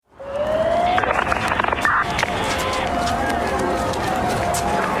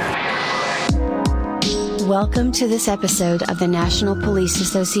Welcome to this episode of the National Police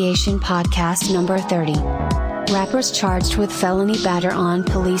Association podcast number 30. Rappers charged with felony batter on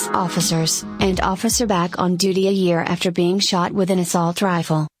police officers, and officer back on duty a year after being shot with an assault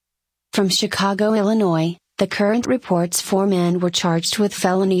rifle. From Chicago, Illinois, the Current reports 4 men were charged with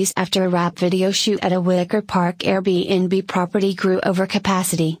felonies after a rap video shoot at a Wicker Park Airbnb property grew over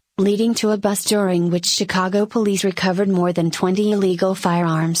capacity, leading to a bust during which Chicago police recovered more than 20 illegal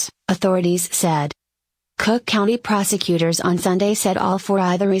firearms, authorities said. Cook County prosecutors on Sunday said all 4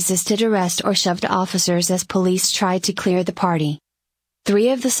 either resisted arrest or shoved officers as police tried to clear the party. 3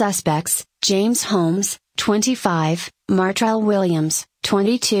 of the suspects, James Holmes, 25, Martrell Williams,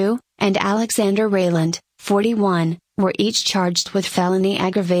 22, and Alexander Rayland, 41, were each charged with felony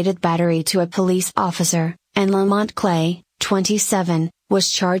aggravated battery to a police officer, and Lamont Clay, 27,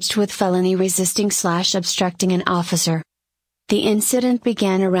 was charged with felony resisting/obstructing an officer. The incident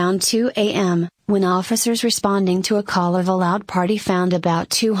began around 2 a.m., when officers responding to a call of a loud party found about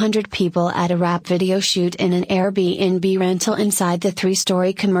 200 people at a rap video shoot in an Airbnb rental inside the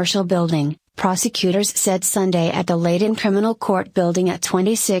 3-story commercial building, prosecutors said Sunday at the Layton Criminal Court building at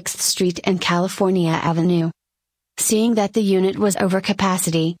 26th Street and California Avenue. Seeing that the unit was over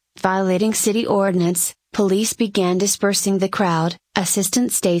capacity, violating city ordinance, police began dispersing the crowd,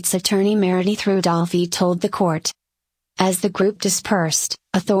 Assistant State's Attorney Meredith Rudolphi told the court. As the group dispersed,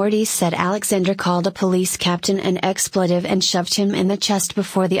 authorities said Alexander called a police captain an expletive and shoved him in the chest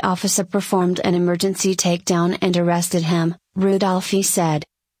before the officer performed an emergency takedown and arrested him, Rudolphi said.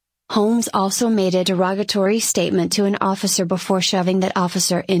 Holmes also made a derogatory statement to an officer before shoving that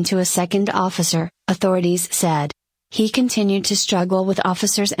officer into a second officer, authorities said. He continued to struggle with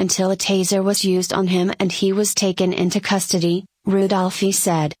officers until a taser was used on him and he was taken into custody, Rudolphi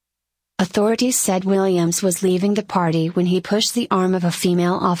said. Authorities said Williams was leaving the party when he pushed the arm of a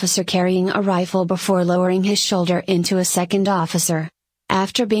female officer carrying a rifle before lowering his shoulder into a second officer.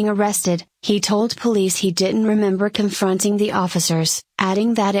 After being arrested, he told police he didn't remember confronting the officers,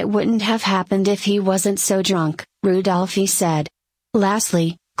 adding that it wouldn't have happened if he wasn't so drunk, Rudolphi said.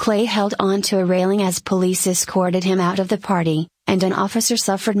 Lastly, Clay held on to a railing as police escorted him out of the party, and an officer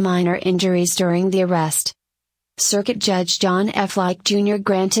suffered minor injuries during the arrest. Circuit Judge John F. Like Jr.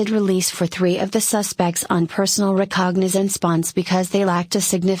 granted release for 3 of the suspects on personal recognizance bonds because they lacked a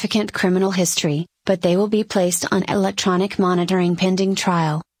significant criminal history, but they will be placed on electronic monitoring pending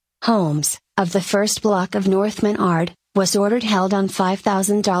trial. Holmes, of the first block of North Menard, was ordered held on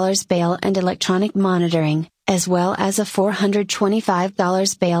 $5,000 bail and electronic monitoring, as well as a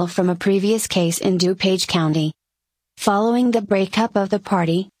 $425 bail from a previous case in DuPage County. Following the breakup of the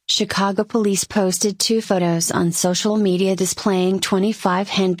party, Chicago police posted 2 photos on social media displaying 25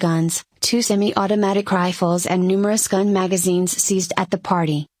 handguns, 2 semi-automatic rifles and numerous gun magazines seized at the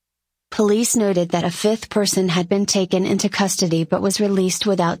party. Police noted that a 5th person had been taken into custody but was released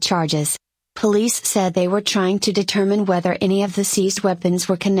without charges. Police said they were trying to determine whether any of the seized weapons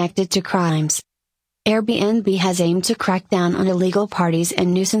were connected to crimes. Airbnb has aimed to crack down on illegal parties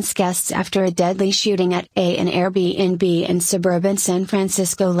and nuisance guests after a deadly shooting at an Airbnb in suburban San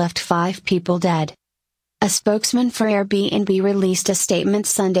Francisco left 5 people dead. A spokesman for Airbnb released a statement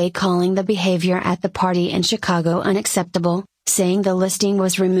Sunday calling the behavior at the party in Chicago unacceptable, saying the listing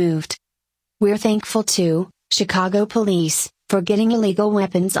was removed. "We're thankful to Chicago police for getting illegal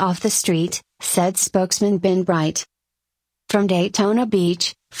weapons off the street," said spokesman Ben Bright. From Daytona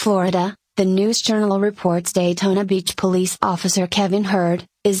Beach, Florida, the News Journal reports Daytona Beach police officer Kevin Hurd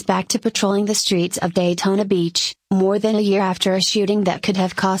is back to patrolling the streets of Daytona Beach, more than a year after a shooting that could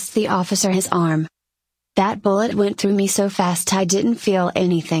have cost the officer his arm. "That bullet went through me so fast I didn't feel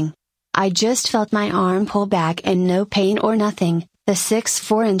anything. I just felt my arm pull back and no pain or nothing," the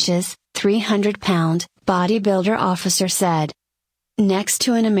 6'4" 300-pound bodybuilder officer said. Next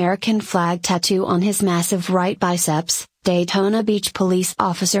to an American flag tattoo on his massive right biceps, Daytona Beach police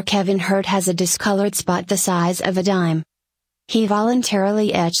officer Kevin Hurd has a discolored spot the size of a dime. He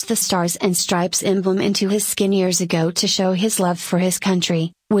voluntarily etched the Stars and Stripes emblem into his skin years ago to show his love for his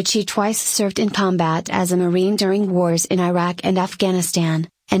country, which he twice served in combat as a Marine during wars in Iraq and Afghanistan,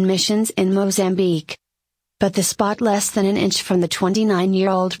 and missions in Mozambique. But the spot less than an inch from the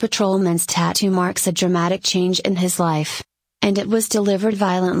 29-year-old patrolman's tattoo marks a dramatic change in his life. And it was delivered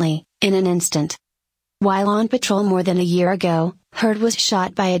violently, in an instant. While on patrol more than a year ago, Hurd was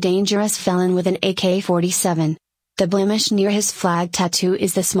shot by a dangerous felon with an AK-47. The blemish near his flag tattoo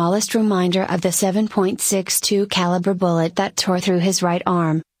is the smallest reminder of the .7.62 caliber bullet that tore through his right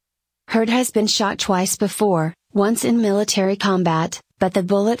arm. Hurd has been shot twice before, once in military combat, but the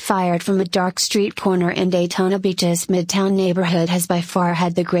bullet fired from a dark street corner in Daytona Beach's Midtown neighborhood has by far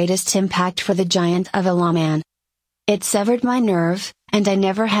had the greatest impact for the giant of a lawman. It severed my nerve, and I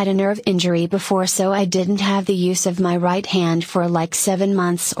never had a nerve injury before, so I didn't have the use of my right hand for like 7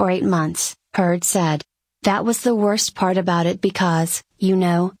 months or 8 months, Heard said. That was the worst part about it because,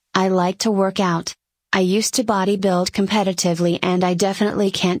 I like to work out. I used to bodybuild competitively and I definitely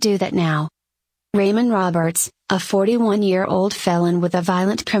can't do that now. Raymond Roberts, a 41-year-old felon with a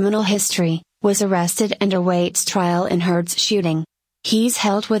violent criminal history, was arrested and awaits trial in Heard's shooting. He's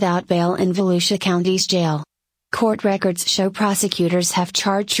held without bail in Volusia County's jail. Court records show prosecutors have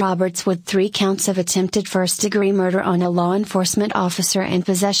charged Roberts with 3 counts of attempted first-degree murder on a law enforcement officer and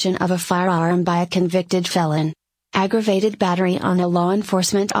possession of a firearm by a convicted felon. Aggravated battery on a law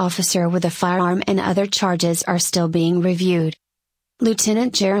enforcement officer with a firearm and other charges are still being reviewed.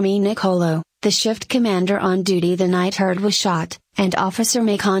 Lieutenant Jeremy Nicolo, the shift commander on duty the night Heard was shot, and Officer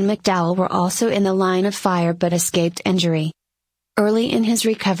Macon McDowell were also in the line of fire but escaped injury. Early in his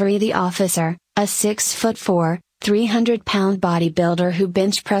recovery, the officer, a 6'4", 300-pound bodybuilder who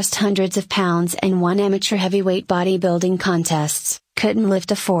bench-pressed hundreds of pounds and won amateur heavyweight bodybuilding contests, couldn't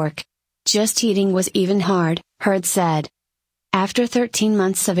lift a fork. Just eating was even hard, Heard said. After 13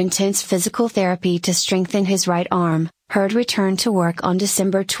 months of intense physical therapy to strengthen his right arm, Heard returned to work on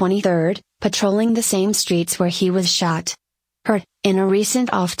December 23, patrolling the same streets where he was shot. Heard, in a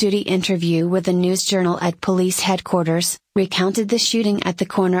recent off-duty interview with the News Journal at police headquarters, recounted the shooting at the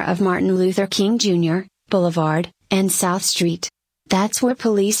corner of Martin Luther King Jr. Boulevard and South Street. That's where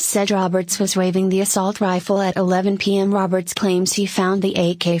police said Roberts was waving the assault rifle at 11 p.m. Roberts claims he found the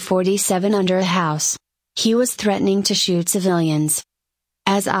AK-47 under a house. He was threatening to shoot civilians.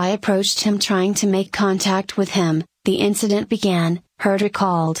 As I approached him trying to make contact with him, the incident began, Heard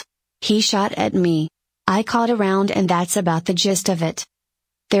recalled. He shot at me. I caught around and that's about the gist of it.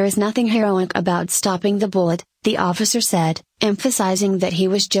 There is nothing heroic about stopping the bullet, the officer said, emphasizing that he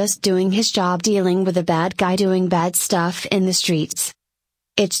was just doing his job dealing with a bad guy doing bad stuff in the streets.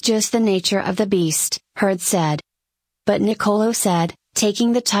 It's just the nature of the beast, Heard said. But Nicolo said,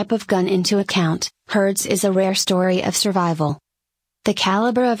 taking the type of gun into account, Heard's is a rare story of survival. The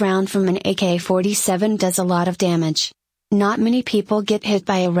caliber of round from an AK-47 does a lot of damage. Not many people get hit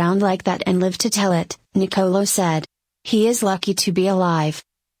by a round like that and live to tell it, Nicolo said. He is lucky to be alive.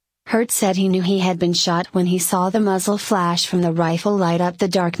 Heard said he knew he had been shot when he saw the muzzle flash from the rifle light up the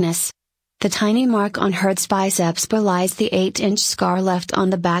darkness. The tiny mark on Heard's biceps belies the 8-inch scar left on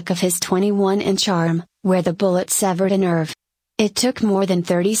the back of his 21-inch arm, where the bullet severed a nerve. It took more than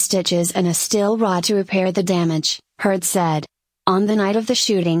 30 stitches and a steel rod to repair the damage, Heard said. On the night of the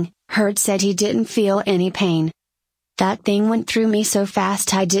shooting, Heard said he didn't feel any pain. That thing went through me so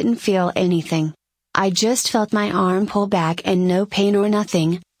fast I didn't feel anything. I just felt my arm pull back and no pain or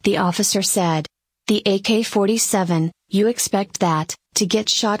nothing, the officer said. The AK-47, you expect that, to get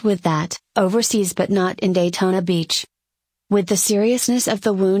shot with that, overseas but not in Daytona Beach. With the seriousness of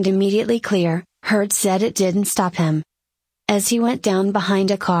the wound immediately clear, Heard said it didn't stop him. As he went down behind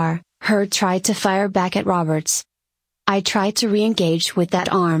a car, Heard tried to fire back at Roberts. I tried to re-engage with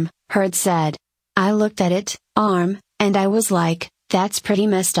that arm, Heard said. I looked at it, arm, and I was like, that's pretty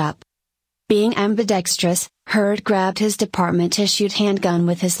messed up. Being ambidextrous, Heard grabbed his department-issued handgun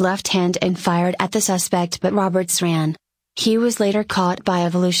with his left hand and fired at the suspect, but Roberts ran. He was later caught by a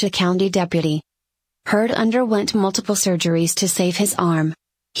Volusia County deputy. Heard underwent multiple surgeries to save his arm.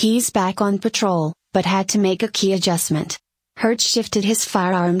 He's back on patrol, but had to make a key adjustment. Heard shifted his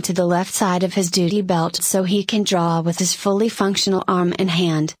firearm to the left side of his duty belt so he can draw with his fully functional arm and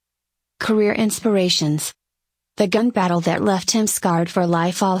hand. Career inspirations. The gun battle that left him scarred for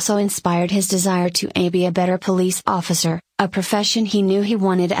life also inspired his desire to be a better police officer, a profession he knew he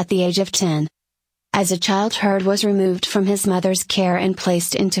wanted at the age of 10. As a child, Heard was removed from his mother's care and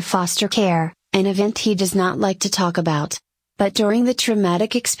placed into foster care, an event he does not like to talk about. But during the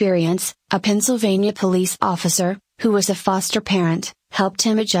traumatic experience, a Pennsylvania police officer, who was a foster parent, helped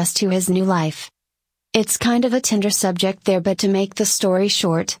him adjust to his new life. It's kind of a tender subject there, but to make the story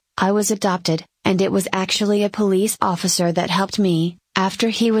short, I was adopted, and it was actually a police officer that helped me, after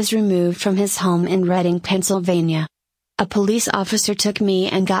he was removed from his home in Reading, Pennsylvania. A police officer took me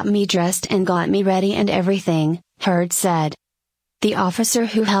and got me dressed and got me ready and everything, Heard said. The officer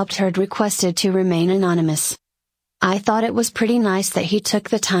who helped Heard requested to remain anonymous. I thought it was pretty nice that he took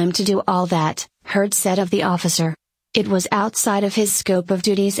the time to do all that, Heard said of the officer. It was outside of his scope of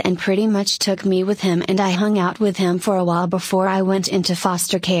duties and pretty much took me with him, and I hung out with him for a while before I went into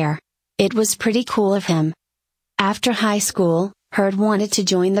foster care. It was pretty cool of him. After high school, Hurd wanted to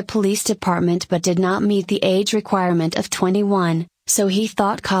join the police department but did not meet the age requirement of 21, so he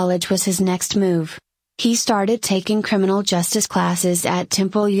thought college was his next move. He started taking criminal justice classes at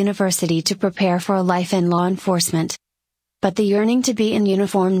Temple University to prepare for a life in law enforcement. But the yearning to be in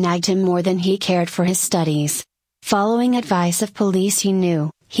uniform nagged him more than he cared for his studies. Following advice of police he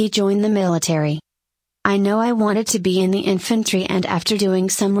knew, he joined the military. I know I wanted to be in the infantry, and after doing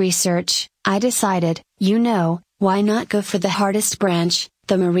some research, I decided, why not go for the hardest branch,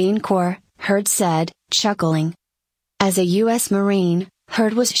 the Marine Corps, Hurd said, chuckling. As a U.S. Marine,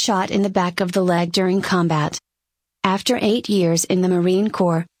 Hurd was shot in the back of the leg during combat. After 8 years in the Marine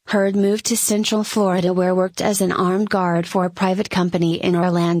Corps, Hurd moved to Central Florida, where worked as an armed guard for a private company in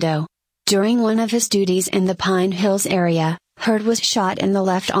Orlando. During one of his duties in the Pine Hills area, Hurd was shot in the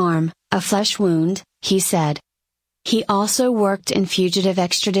left arm, a flesh wound, he said. He also worked in fugitive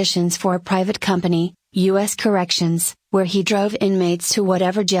extraditions for a private company, U.S. Corrections, where he drove inmates to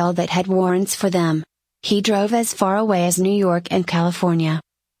whatever jail that had warrants for them. He drove as far away as New York and California.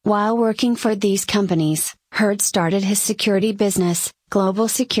 While working for these companies, Hurd started his security business, Global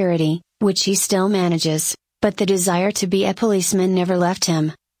Security, which he still manages, but the desire to be a policeman never left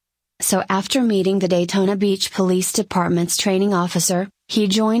him. So after meeting the Daytona Beach Police Department's training officer, he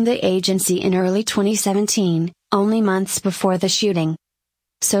joined the agency in early 2017, only months before the shooting.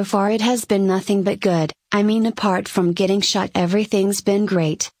 So far it has been nothing but good, apart from getting shot everything's been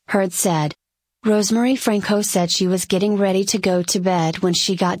great, Hurd said. Rosemary Franco said she was getting ready to go to bed when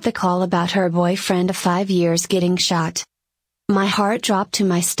she got the call about her boyfriend of 5 years getting shot. My heart dropped to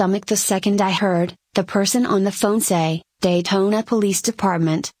my stomach the second I heard the person on the phone say, Daytona Police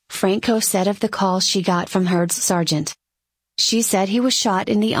Department, Franco said of the call she got from Hurd's sergeant. She said he was shot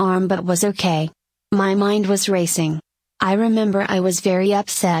in the arm but was okay. My mind was racing. I remember I was very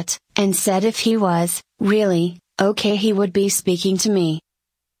upset, and said if he was, really, okay he would be speaking to me.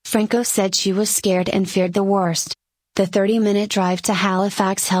 Franco said she was scared and feared the worst. The 30-minute drive to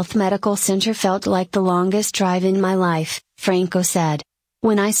Halifax Health Medical Center felt like the longest drive in my life, Franco said.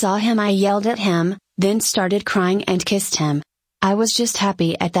 When I saw him I yelled at him, then started crying and kissed him. I was just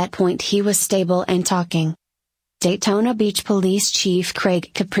happy at that point he was stable and talking. Daytona Beach Police Chief Craig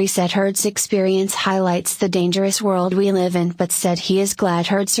Capri said Hurd's experience highlights the dangerous world we live in, but said he is glad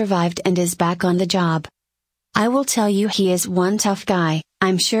Hurd survived and is back on the job. I will tell you, he is one tough guy.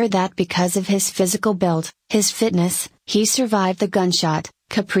 I'm sure that because of his physical build, his fitness, he survived the gunshot,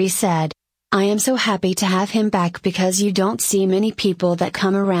 Capri said. I am so happy to have him back because you don't see many people that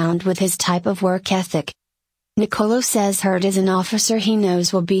come around with his type of work ethic. Nicolo says Hurd is an officer he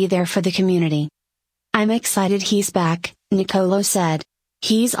knows will be there for the community. I'm excited he's back, Nicolo said.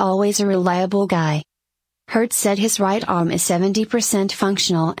 He's always a reliable guy. Hurd said his right arm is 70%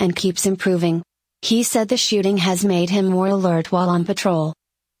 functional and keeps improving. He said the shooting has made him more alert while on patrol.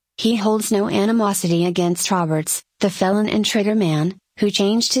 He holds no animosity against Roberts, the felon and trigger man, who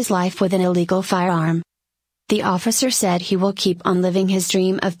changed his life with an illegal firearm. The officer said he will keep on living his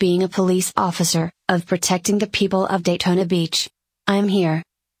dream of being a police officer, of protecting the people of Daytona Beach. I'm here.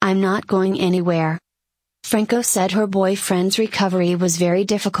 I'm not going anywhere. Franco said her boyfriend's recovery was very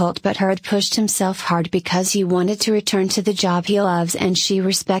difficult, but Hurd pushed himself hard because he wanted to return to the job he loves and she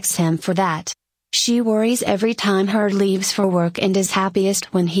respects him for that. She worries every time Hurd leaves for work and is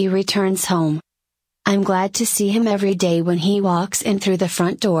happiest when he returns home. I'm glad to see him every day when he walks in through the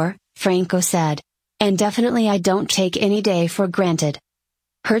front door, Franco said. And definitely I don't take any day for granted.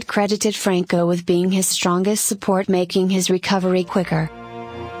 Hurd credited Franco with being his strongest support, making his recovery quicker.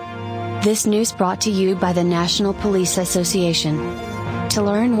 This news brought to you by the National Police Association. To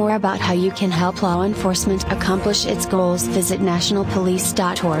learn more about how you can help law enforcement accomplish its goals, visit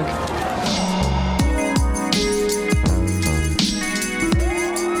nationalpolice.org.